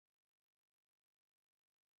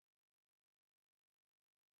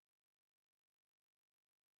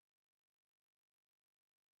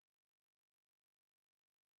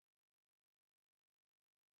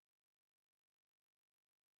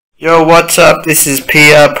Yo, what's up? This is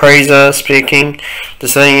PR Praiser speaking.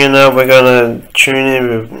 Just letting you know we're gonna tune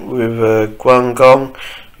in with Guan Gong.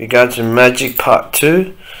 We got to Magic Part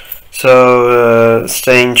 2. So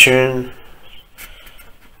stay in tune.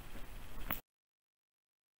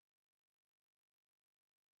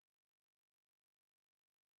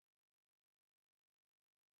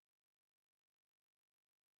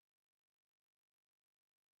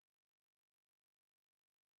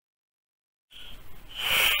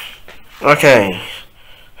 Okay.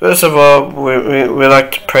 First of all, we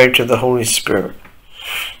like to pray to the Holy Spirit.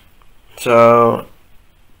 So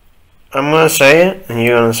I'm gonna say it and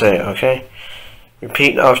you're gonna say it, okay?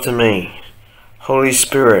 Repeat after me. Holy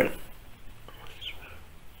Spirit.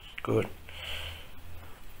 Good.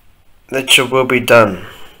 Let your will be done.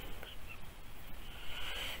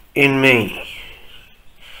 In me.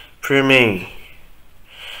 Through me.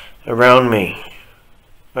 Around me.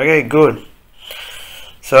 Okay, good.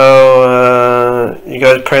 So you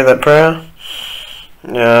guys pray that prayer.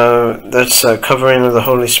 That's covering of the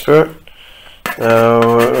Holy Spirit.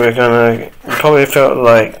 We're gonna. You probably felt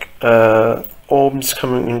like orbs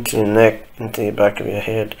coming into your neck, into the back of your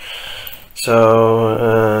head.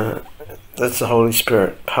 So that's the Holy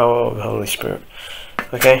Spirit, power of the Holy Spirit.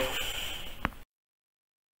 Okay.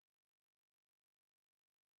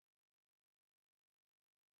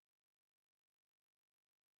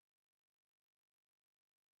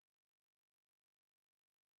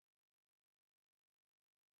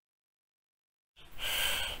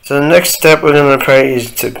 So the next step we're gonna pray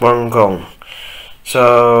is to Gong.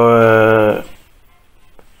 So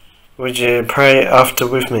would you pray after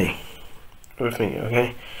with me? With me,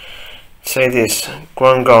 okay? Say this,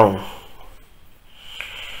 Gong.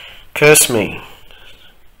 Curse me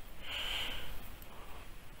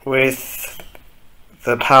with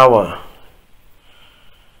the power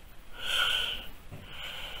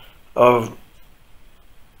of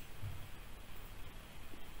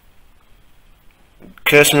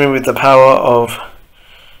curse me with the power of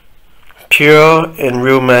pure and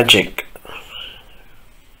real magic.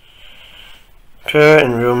 Pure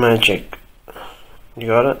and real magic. You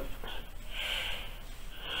got it?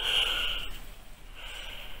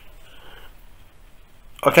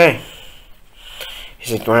 Okay. He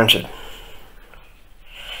said granted.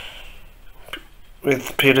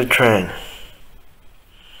 With Peter Tran.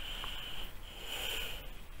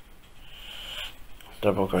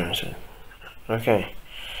 Double granted. Okay.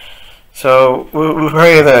 So we'll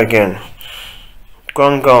pray that again.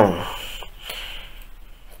 Gong.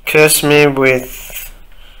 Curse me with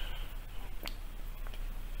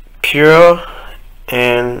pure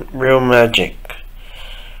and real magic.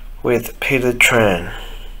 With Peter Tran.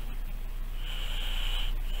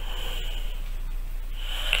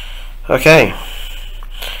 Okay.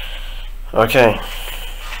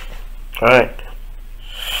 Alright.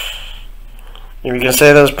 If you can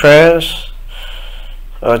say those prayers,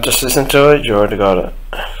 or just listen to it, you already got it.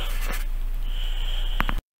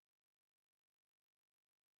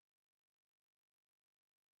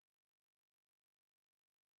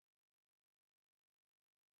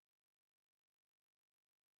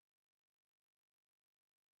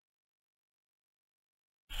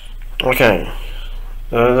 Okay.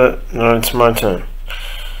 No, it's my turn.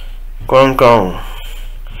 Gong.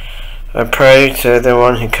 I pray to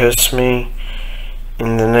everyone who cursed me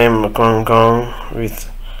in the name of Gong with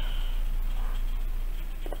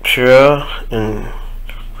pure and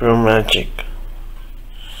real magic.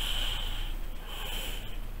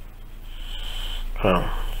 Wow.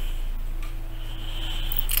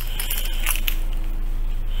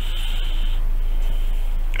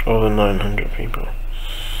 Over 900 people.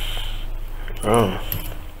 Oh.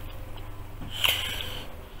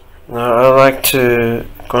 Now I like to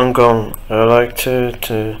Gong. I like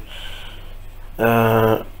to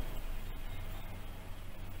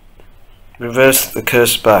reverse the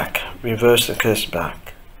curse back. Reverse the curse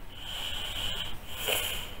back.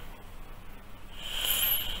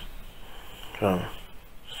 Oh.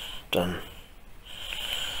 Done.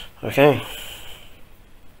 Okay.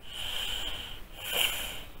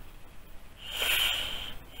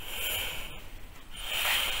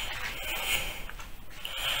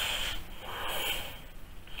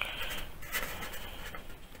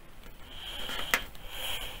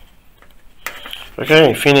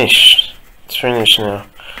 Okay, finished. It's finished now.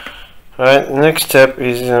 Alright, the next step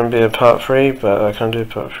is going to be a part 3, but I can't do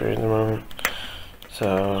part 3 at the moment.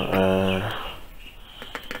 So,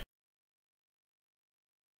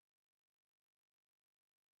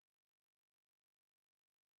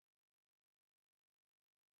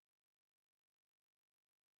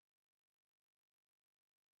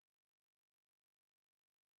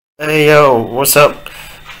 Hey yo, what's up?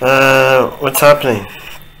 What's happening?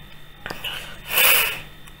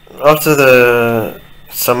 After the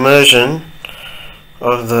submersion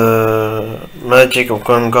of the magic of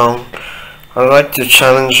Gong, I like to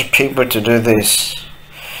challenge people to do this.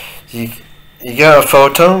 You get a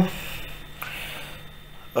photo,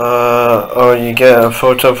 or you get a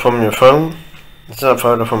photo from your phone. It's not a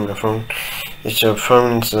photo from your phone. It's your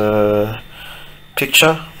phone's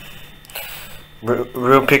picture,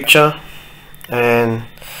 real picture, and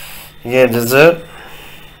you get a dessert,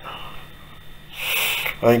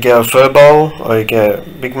 or you get a pho bowl, or you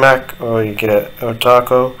get Big Mac, or you get a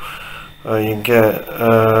taco, or you get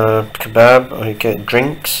kebab, or you get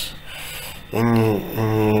drinks,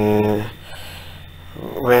 and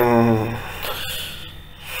when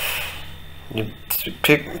you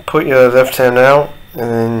put your left hand out,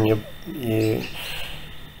 and then you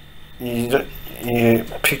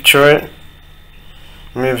picture it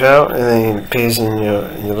move out, and then it appears in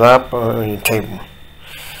your lap or on your table.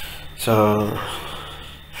 So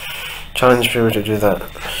challenge people to do that.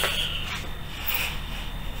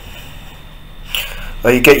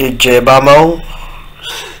 Or you get your jebamo,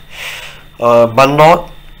 or bun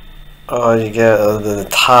knot, or you get the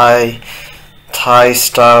Thai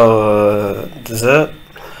style dessert.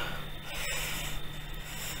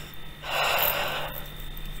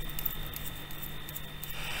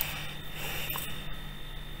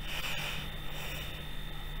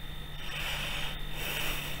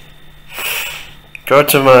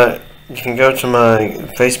 You can go to my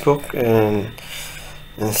Facebook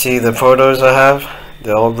and see the photos I have.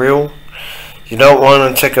 They're all real. You don't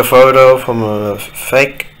want to take a photo from a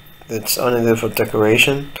fake that's only there for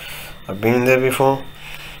decoration. I've been there before.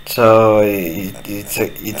 So you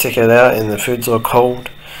take it out and the food's all cold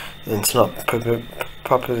and it's not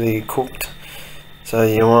properly cooked. So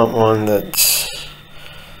you want one that's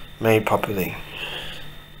made properly.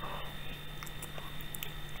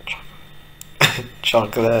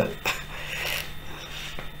 Chocolate.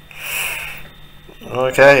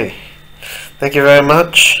 Okay. Thank you very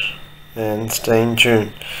much and stay in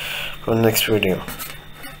tune for the next video.